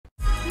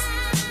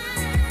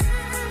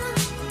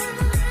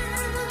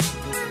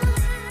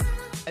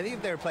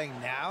they were playing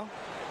now,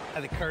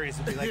 the Currys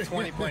would be like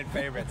 20-point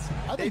favorites.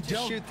 They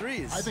just shoot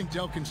threes. I think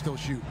Dell can still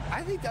shoot.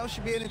 I think Dell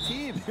should be in a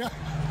team.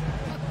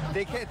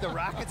 They can't. The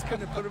Rockets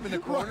couldn't put him in the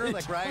corner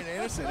like Ryan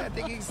Anderson. I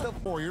think he can still.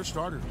 Warrior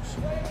starters.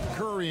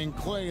 Curry and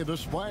Clay, the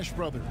Splash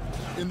Brothers,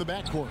 in the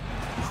backcourt.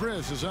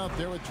 Chris is out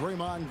there with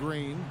Draymond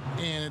Green,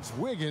 and it's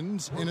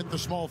Wiggins in at the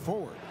small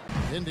forward.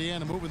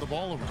 Indiana moving the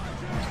ball around.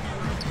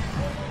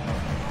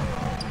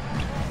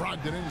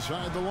 Brogdon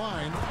inside the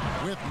line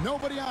with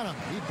nobody on him.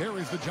 He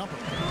buries the jumper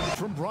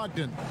from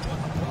Brogdon.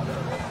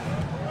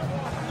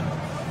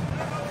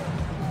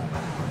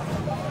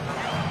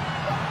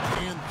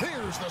 And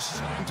there's the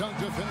slam dunk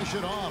to finish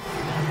it off.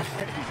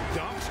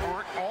 Dunks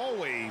aren't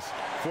always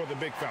for the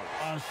big fella.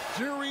 A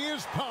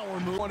serious power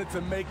move. Wanted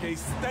to make a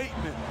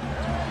statement.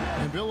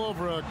 And Bill,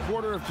 over a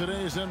quarter of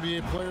today's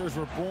NBA players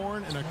were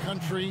born in a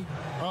country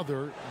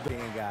other than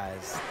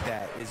guys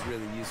that is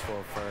really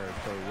useful for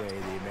the way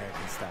the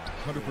American style.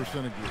 100%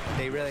 agree.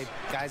 They really,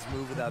 guys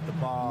move without the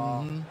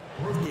ball,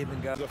 give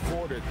and go.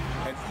 Afforded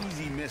an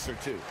easy miss or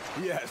two.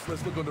 Yes,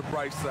 let's look on the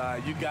bright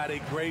side. You got a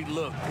great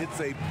look. It's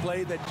a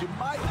play that you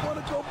might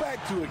want to go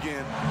back to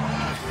again.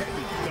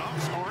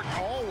 Dunks aren't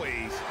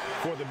always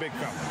for the big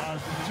fella.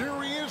 A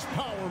serious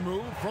power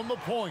move from the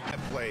point. That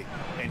play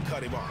and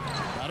cut him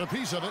off. Got a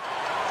piece of it.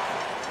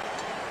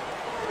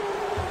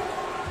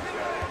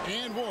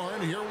 And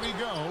Warren, here we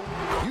go.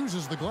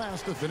 Uses the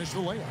glass to finish the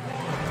layup.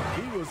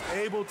 He was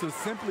able to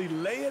simply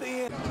lay it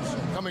in.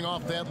 Coming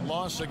off that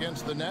loss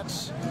against the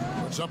Nets,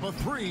 puts up a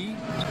three,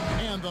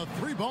 and the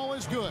three ball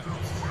is good.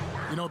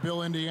 You know,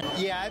 Bill, Indiana.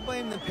 Yeah, I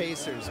blame the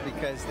Pacers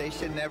because they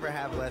should never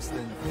have less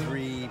than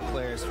 3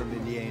 players from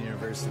Indiana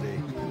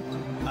University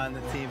on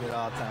the team at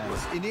all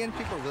times. Indiana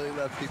people really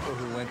love people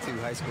who went to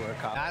high school or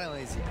college. Not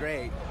only is he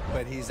great,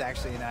 but he's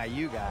actually an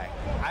IU guy.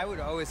 I would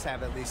always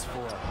have at least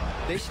 4.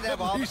 They should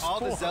have all the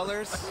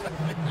Zellers.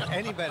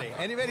 Anybody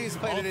who's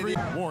played at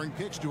Indiana. Warren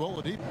kicks to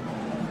Oladipo.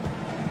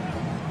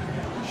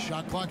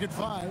 Shot clock at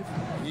 5.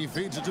 He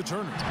feeds it to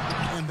Turner.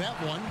 And that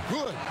one,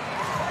 good.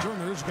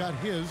 Turner's got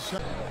his.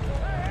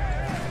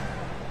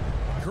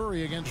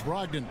 Curry against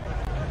Brogdon.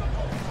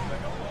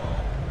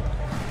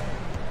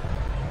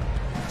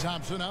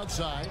 Thompson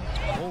outside.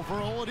 Over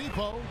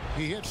Oladipo.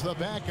 He hits the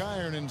back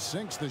iron and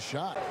sinks the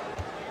shot.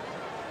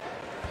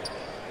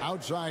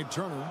 Outside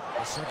Turner.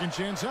 A second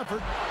chance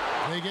effort.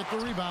 They get the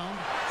rebound.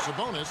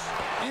 Sabonis.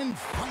 And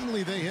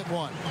finally they hit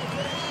one.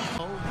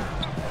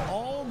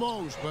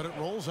 Almost, but it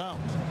rolls out.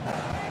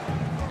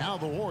 Now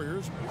the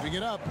Warriors moving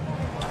it up.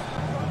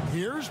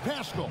 Here's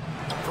Pascal.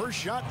 First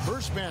shot,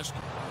 first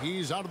basket.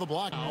 He's out of the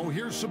block. Oh,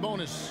 here's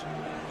Sabonis.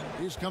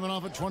 He's coming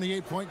off a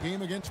 28-point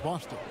game against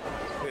Boston.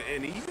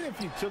 And even if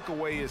you took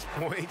away his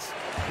points,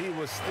 he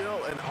was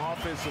still an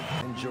offensive.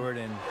 And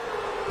Jordan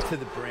to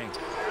the brink.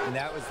 And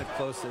that was the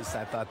closest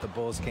I thought the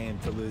Bulls came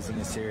to losing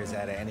a series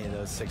out of any of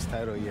those 6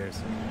 title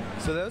years.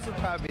 So those would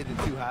probably be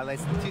the 2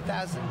 highlights. The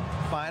 2000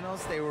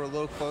 finals, they were a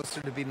little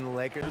closer to beating the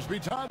Lakers.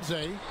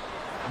 Bitadze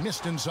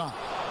missed inside.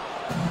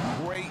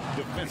 Great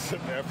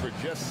defensive effort,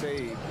 just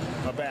saved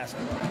a basket.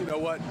 You know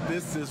what?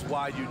 This is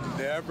why you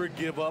never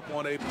give up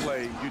on a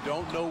play. You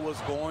don't know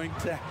what's going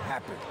to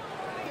happen.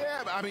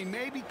 Yeah, I mean,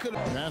 maybe could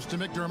have. Pass to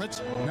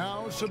McDermott.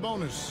 Now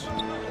Sabonis.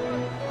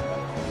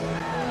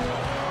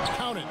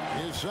 Count it.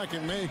 His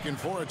second make in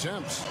 4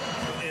 attempts.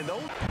 And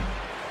those.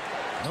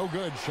 No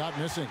good. Shot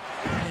missing.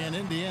 And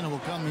Indiana will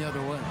come the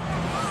other way.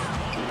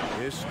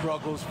 His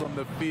struggles from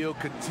the field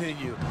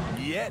continue,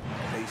 yet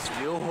they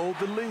still hold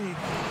the lead.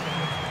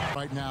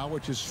 Right now,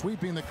 which is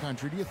sweeping the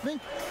country. Do you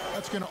think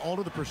that's going to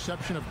alter the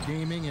perception of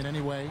gaming in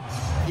any way?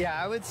 Yeah,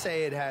 I would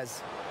say it has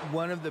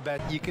one of the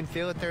best. You can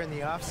feel it there in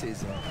the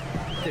offseason.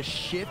 The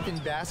shift in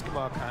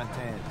basketball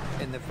content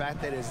and the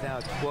fact that it's now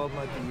a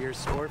 12-month-a-year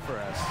sport for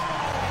us.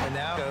 And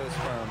now it goes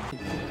from...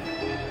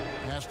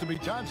 Has to be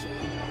Johnson.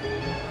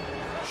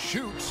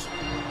 Shoots.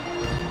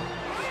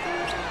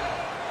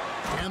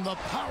 And the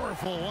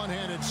powerful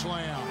one-handed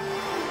slam.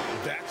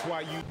 That's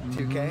why you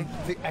 2K,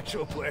 the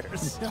actual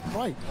players. Yeah,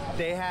 right.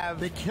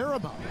 They care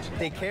about it.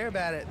 They care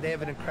about it. They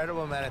have an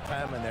incredible amount of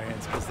time on their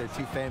hands because they're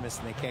too famous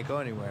and they can't go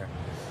anywhere.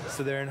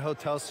 So they're in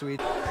hotel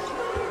suites.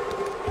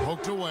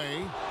 Poked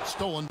away,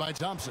 stolen by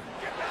Thompson.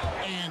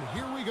 And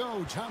here we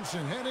go.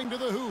 Thompson heading to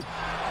the hoop.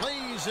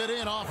 Lays it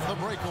in off the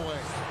breakaway.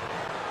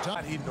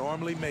 He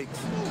normally makes.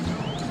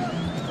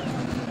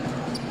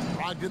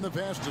 Brogdon the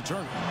pass to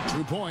Turner.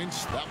 2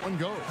 points. That one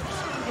goes.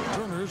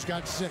 Turner's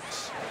got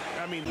 6.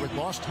 I mean, with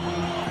Boston.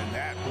 And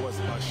that was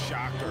a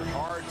shocker.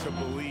 Hard to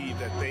believe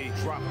that they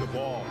dropped the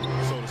ball,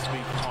 so to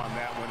speak, on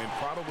that one. And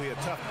probably a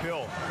tough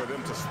pill for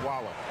them to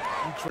swallow.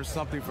 For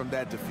something from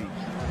that defeat.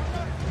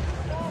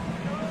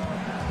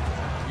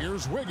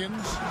 Here's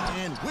Wiggins,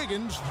 and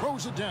Wiggins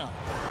throws it down.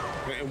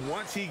 And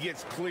once he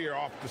gets clear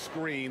off the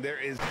screen, there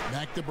is...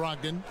 Back to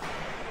Brogdon.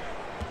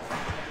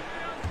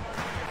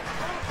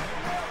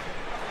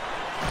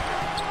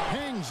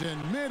 Hangs in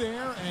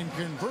midair and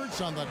converts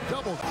on the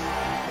double.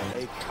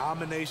 A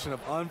combination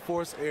of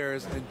unforced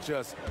errors and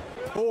just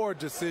poor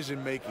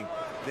decision making.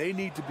 They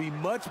need to be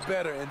much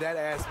better in that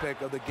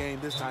aspect of the game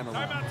this time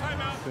around.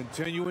 Timeout.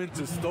 Continuing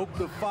to stoke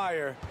the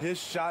fire, his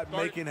shot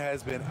making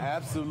has been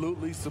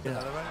absolutely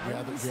superb.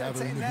 Gathering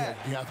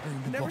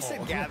the Never ball.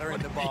 said gathering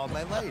the ball in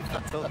my life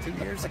until 2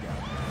 years ago.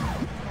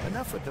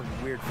 Enough with the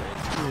weird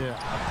phrase. Yeah.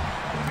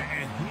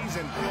 And he's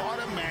an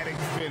automatic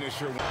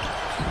finisher.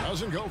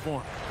 Doesn't go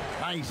for him.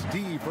 Nice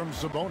D from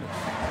Sabonis.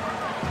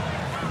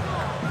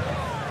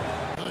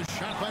 A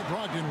shot by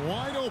Brogdon,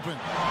 wide open.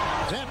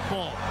 That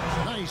ball.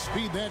 Nice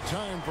speed that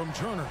time from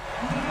Turner.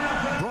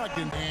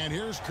 Brogdon, and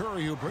here's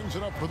Curry who brings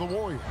it up for the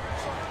Warriors.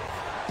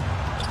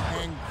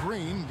 And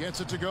Green gets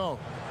it to go.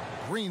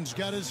 Green's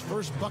got his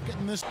first bucket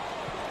in this.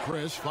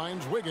 Chris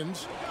finds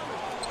Wiggins.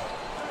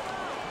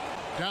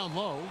 Down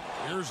low,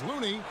 here's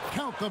Looney.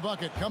 Count the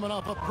bucket, coming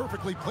off a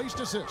perfectly placed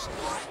assist.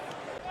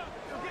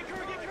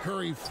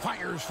 Curry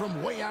fires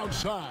from way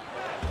outside,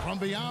 from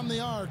beyond the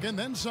arc, and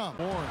then some.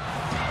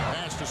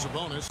 Pass to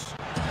Sabonis.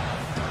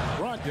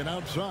 Brogdon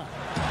outside.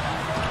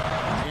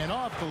 And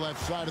off the left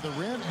side of the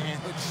rim,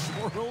 and it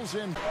swirls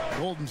in.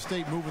 Golden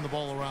State moving the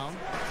ball around.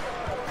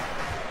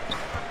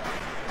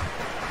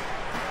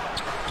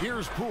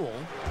 Here's Poole,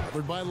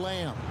 covered by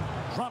Lamb.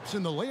 Drops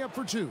in the layup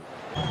for two.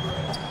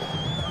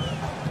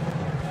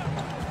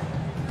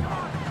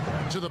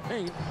 To the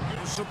paint.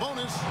 Here's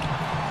Sabonis.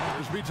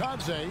 Here's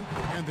Bitadze.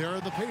 And there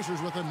are the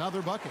Pacers with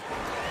another bucket.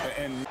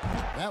 And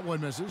that one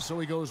misses, so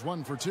he goes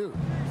 1 for 2.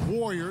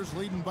 Warriors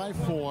leading by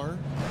 4.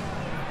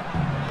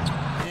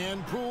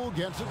 And Poole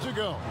gets it to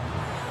go.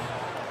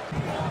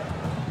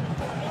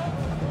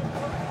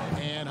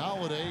 And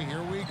Holiday,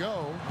 here we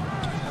go.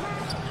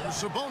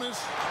 Here's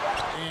Sabonis.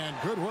 And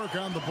good work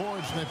on the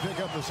boards, and they pick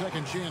up the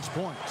second chance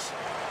points.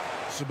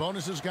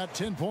 Sabonis has got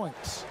 10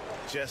 points.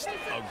 just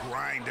a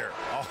grinder,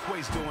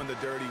 always doing the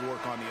dirty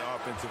work on the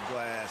offensive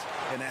glass,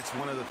 and that's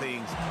one of the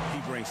things he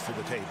brings to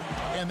the table.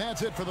 And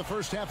that's it for the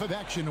first half of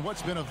action.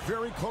 What's been a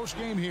very close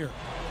game here.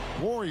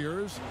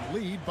 Warriors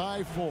lead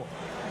by 4.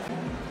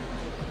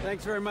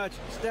 Thanks very much.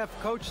 Steph,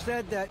 Coach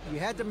said that you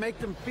had to make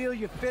them feel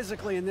you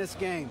physically in this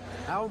game.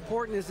 How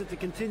important is it to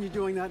continue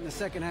doing that in the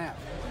second half?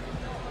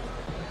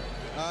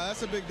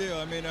 That's a big deal.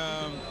 I mean,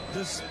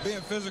 just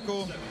being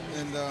physical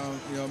and,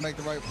 you know, make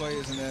the right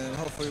plays, and then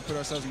hopefully put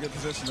ourselves in good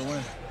position to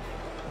win.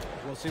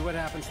 We'll see what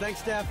happens. Thanks,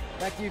 Steph.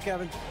 Back to you,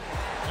 Kevin.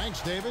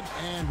 Thanks, David.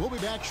 And we'll be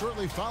back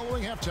shortly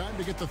following halftime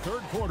to get the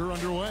third quarter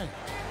underway.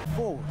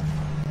 Forward.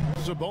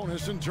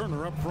 Sabonis and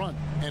Turner up front.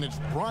 And it's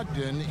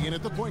Brogdon in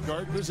at the point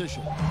guard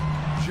position.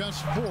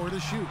 Just 4 to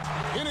shoot.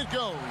 In it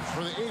goes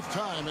for the 8th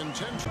time in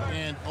 10.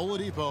 And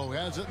Oladipo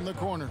has it in the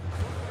corner.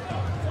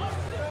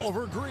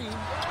 Over Green.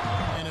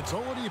 And it's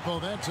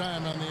Oladipo that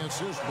time on the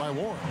assist by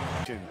Ward.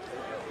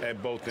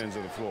 At both ends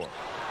of the floor.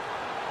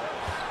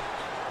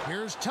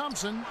 Here's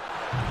Thompson.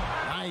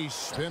 Nice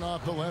spin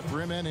off the left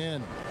rim and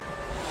in.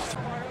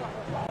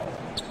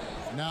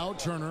 Now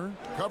Turner,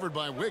 covered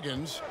by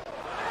Wiggins.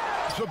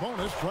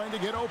 Sabonis trying to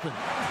get open.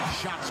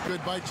 Shots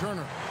good by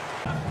Turner.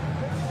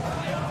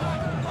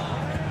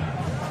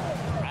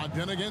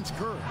 Brogdon against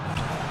Kerr.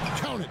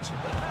 Count it.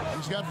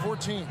 He's got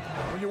 14.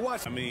 When you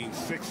watch,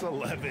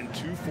 6'11",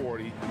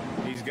 240.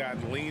 He's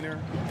gotten leaner,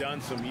 done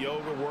some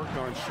yoga, worked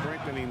on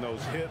strengthening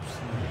those hips,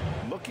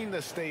 looking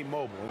to stay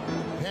mobile.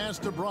 Pass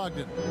to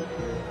Brogdon.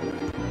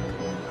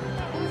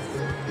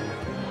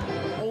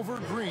 Over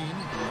Green.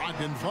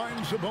 Brogdon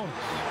finds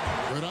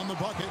Sabonis. Good on the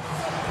bucket.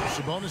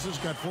 Sabonis has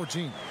got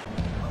 14.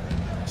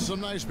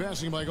 Some nice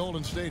passing by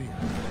Golden State here.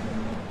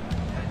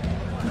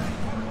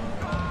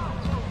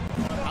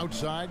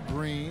 Outside,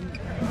 Green.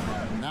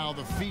 Now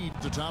the feed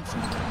to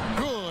Thompson.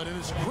 Good, and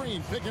it's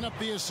Green picking up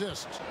the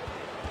assist.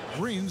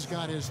 Green's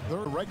got his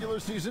third regular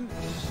season,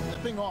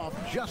 stepping off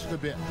just a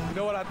bit. You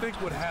know what I think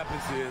what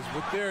happens is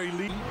with their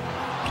elite,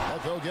 but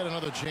they'll get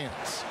another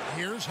chance.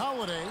 Here's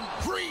Holiday.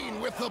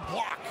 Green with the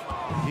block.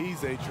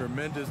 He's a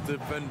tremendous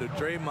defender.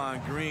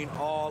 Draymond Green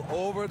all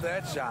over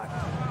that shot.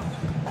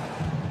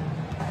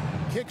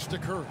 Kicks to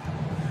Curry.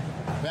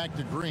 Back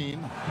to Green.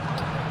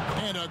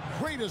 And a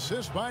great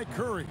assist by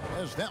Curry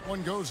as that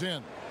one goes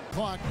in.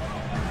 Clock.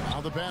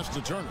 Now the pass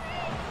to Turner.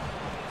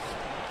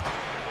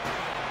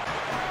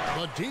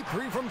 The deep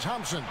three from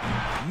Thompson.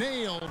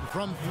 Nailed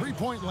from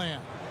three-point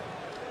land.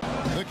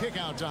 The kick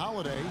out to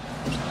Holiday.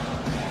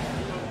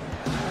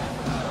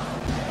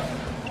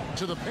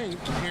 To the paint.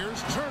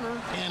 Here's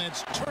Turner. And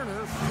it's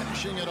Turner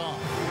finishing it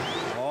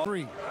off.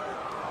 3.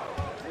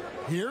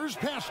 Here's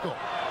Pascal.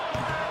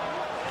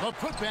 The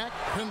putback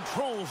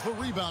controls the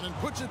rebound and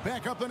puts it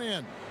back up and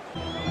in.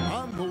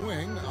 On the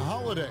wing,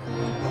 Holiday.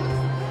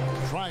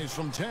 Tries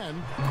from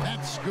 10.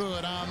 That's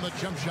good on the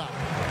jump shot.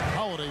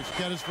 Holiday's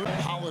got his foot.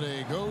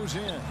 Holiday goes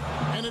in.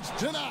 And it's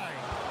denied.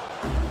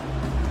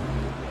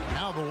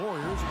 Now the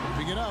Warriors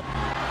moving it up.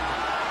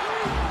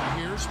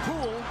 Here's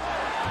Poole.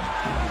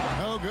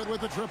 No good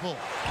with the triple.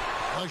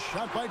 A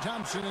shot by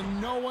Thompson and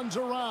no one's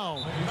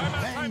around.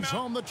 Bangs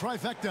home the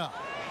trifecta.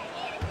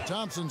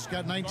 Thompson's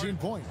got 19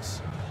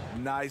 points.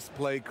 Nice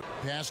play.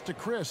 Pass to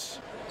Chris.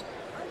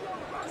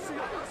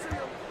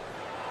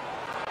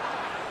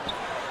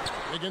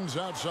 Wiggins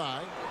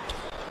outside.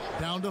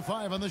 Down to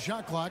 5 on the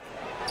shot clock.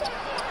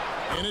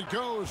 And it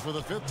goes for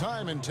the 5th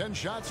time in 10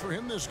 shots for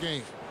him this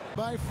game.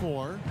 By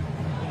 4.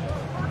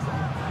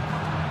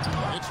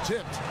 It's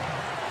tipped.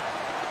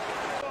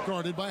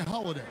 Guarded by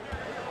Holiday.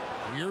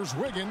 Here's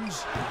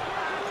Wiggins.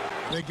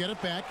 They get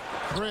it back.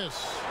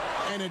 Chris.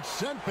 And it's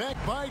sent back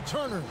by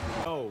Turner.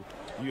 Oh,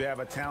 you have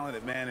a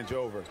talented advantage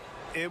over.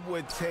 It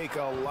would take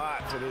a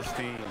lot for this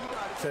team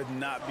to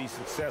not be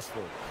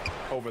successful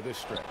over this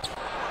stretch.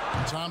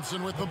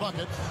 Thompson with the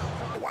bucket.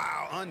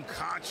 Wow,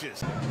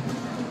 unconscious.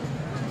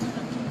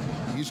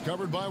 He's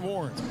covered by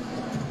Warren.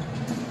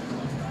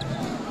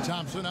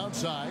 Thompson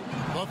outside.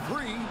 The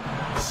 3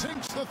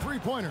 sinks the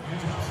three-pointer.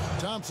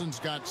 Thompson's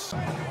got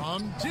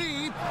some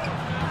deep.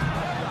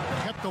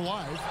 Kept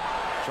alive.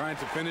 Trying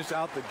to finish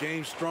out the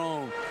game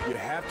strong, you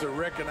have to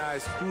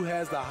recognize who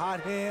has the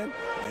hot hand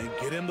and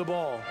get him the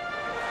ball.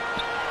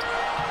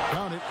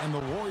 Count it, and the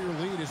Warrior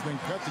lead has been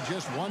cut to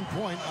just 1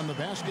 point on the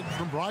basket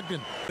from Brogdon.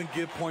 And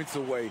give points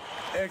away.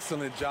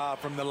 Excellent job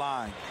from the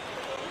line.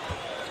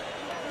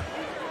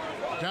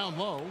 Down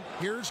low,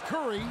 here's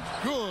Curry.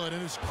 Good,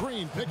 and it's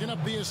Green picking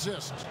up the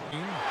assist.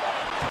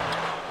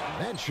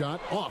 That shot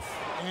off,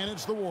 and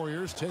it's the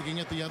Warriors taking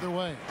it the other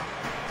way.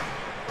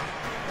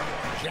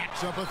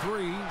 Jacks up a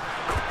 3,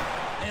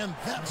 and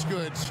that's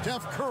good.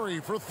 Steph Curry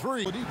for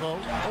 3. Depot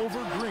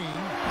over Green,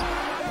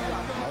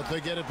 but they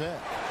get it back.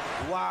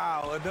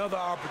 Wow, another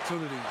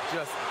opportunity.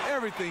 Just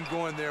everything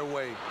going their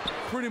way.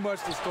 Pretty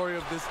much the story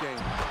of this game.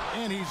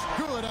 And he's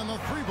good on the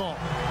 3 ball.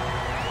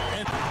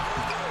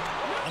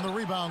 And the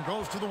rebound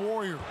goes to the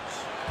Warriors.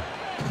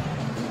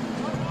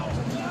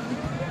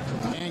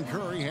 And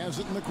Curry has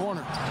it in the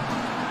corner.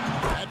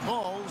 That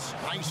ball's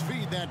nice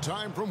feed that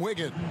time from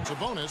Wiggins.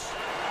 Sabonis.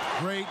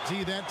 Great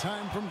D that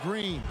time from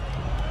Green.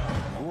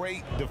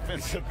 Great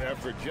defensive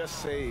effort.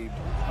 Just saved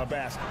a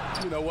basket.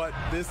 You know what?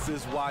 This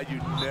is why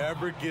you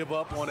never give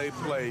up on a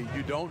play.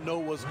 You don't know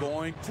what's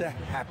going to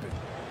happen.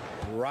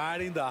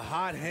 Riding the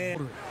hot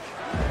hand.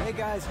 Hey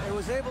guys, I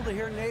was able to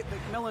hear Nate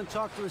McMillan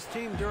talk to his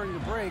team during the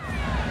break.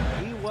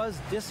 He was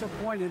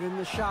disappointed in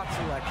the shot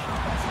selection.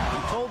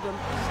 He told them,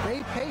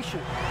 stay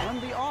patient, run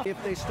the off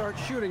if they start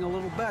shooting a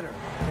little better.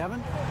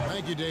 Kevin?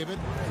 Thank you, David.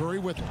 Curry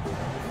with it.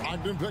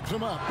 Ogden picks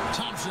him up.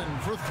 Thompson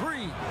for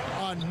 3.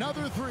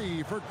 Another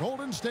 3 for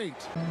Golden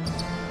State.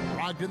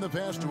 Ogden the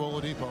pass to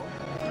Oladipo.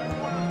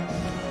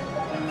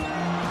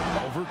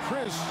 Over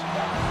Chris.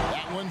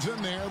 That one's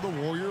in there. The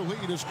Warrior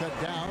lead is cut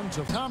down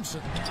to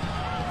Thompson.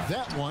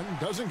 That one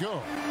doesn't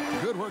go.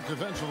 Good work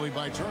defensively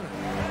by Turner.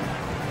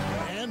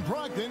 And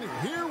Brogdon,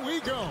 here we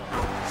go.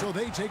 So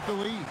they take the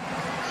lead.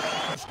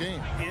 This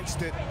game.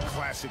 Instant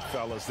classic,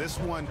 fellas. This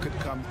one could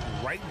come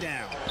right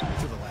down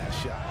to the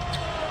last shot.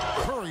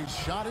 Curry's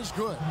shot is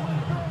good.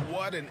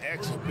 What an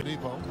excellent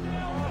Depot.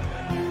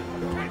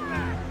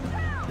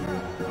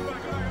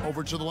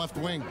 Over to the left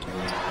wing.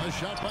 A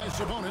shot by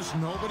Sabonis.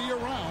 Nobody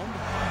around.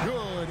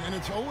 Good. And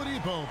it's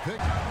Oladipo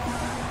picked.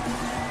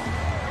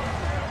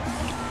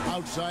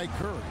 Outside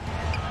Curry.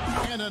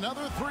 And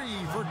another 3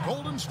 for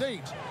Golden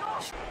State.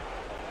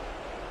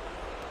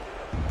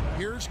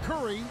 Here's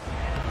Curry.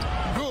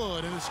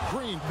 Good. And it's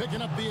Green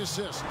picking up the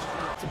assist.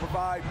 To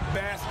provide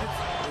baskets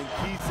in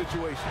key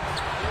situations.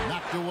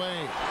 Knocked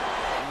away.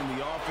 And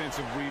the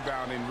offensive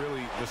rebounding,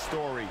 really the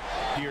story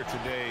here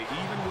today.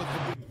 Even with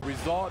the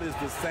result is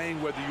the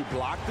same whether you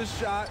block the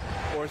shot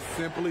or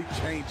simply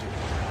change it.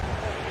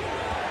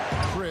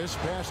 Chris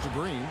pass to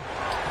Green.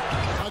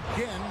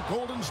 Again,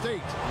 Golden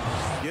State.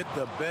 Get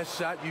the best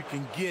shot you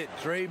can get.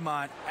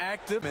 Draymond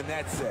active, and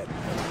that's it.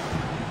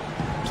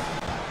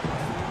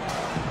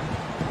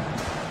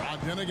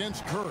 Ogden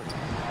against Curry.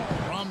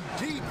 From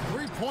deep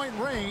three-point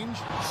range,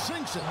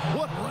 sinks it.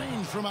 What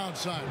range from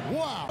outside.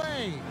 Wow.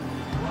 Hey.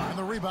 And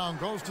the rebound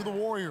goes to the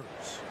Warriors.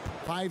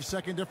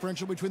 5-second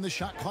differential between the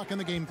shot clock and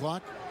the game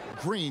clock.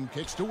 Green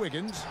kicks to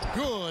Wiggins.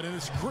 Good, and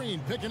it's Green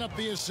picking up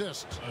the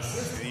assist.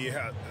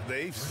 Yeah,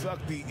 they've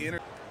sucked the inner.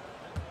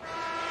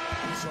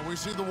 So we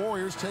see the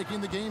Warriors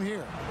taking the game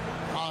here.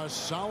 A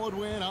solid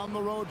win on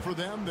the road for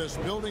them. This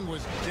building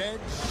was dead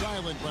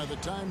silent by the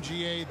time,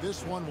 GA,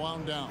 this one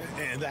wound down.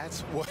 And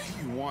that's what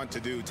you want to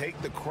do. Take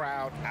the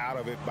crowd out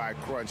of it by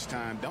crunch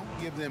time. Don't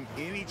give them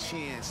any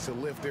chance to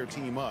lift their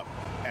team up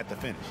at the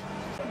finish.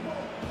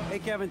 Hey,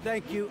 Kevin,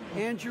 thank you.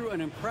 Andrew,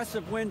 an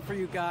impressive win for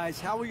you guys.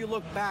 How will you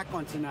look back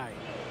on tonight?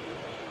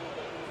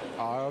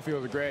 It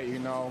feels great,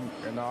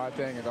 I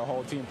think the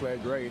whole team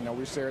played great.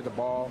 We shared the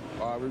ball,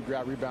 we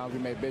grabbed rebounds,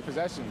 we made big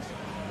possessions,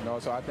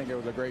 so I think it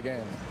was a great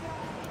game.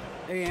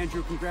 Hey,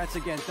 Andrew, congrats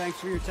again. Thanks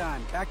for your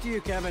time. Back to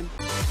you, Kevin.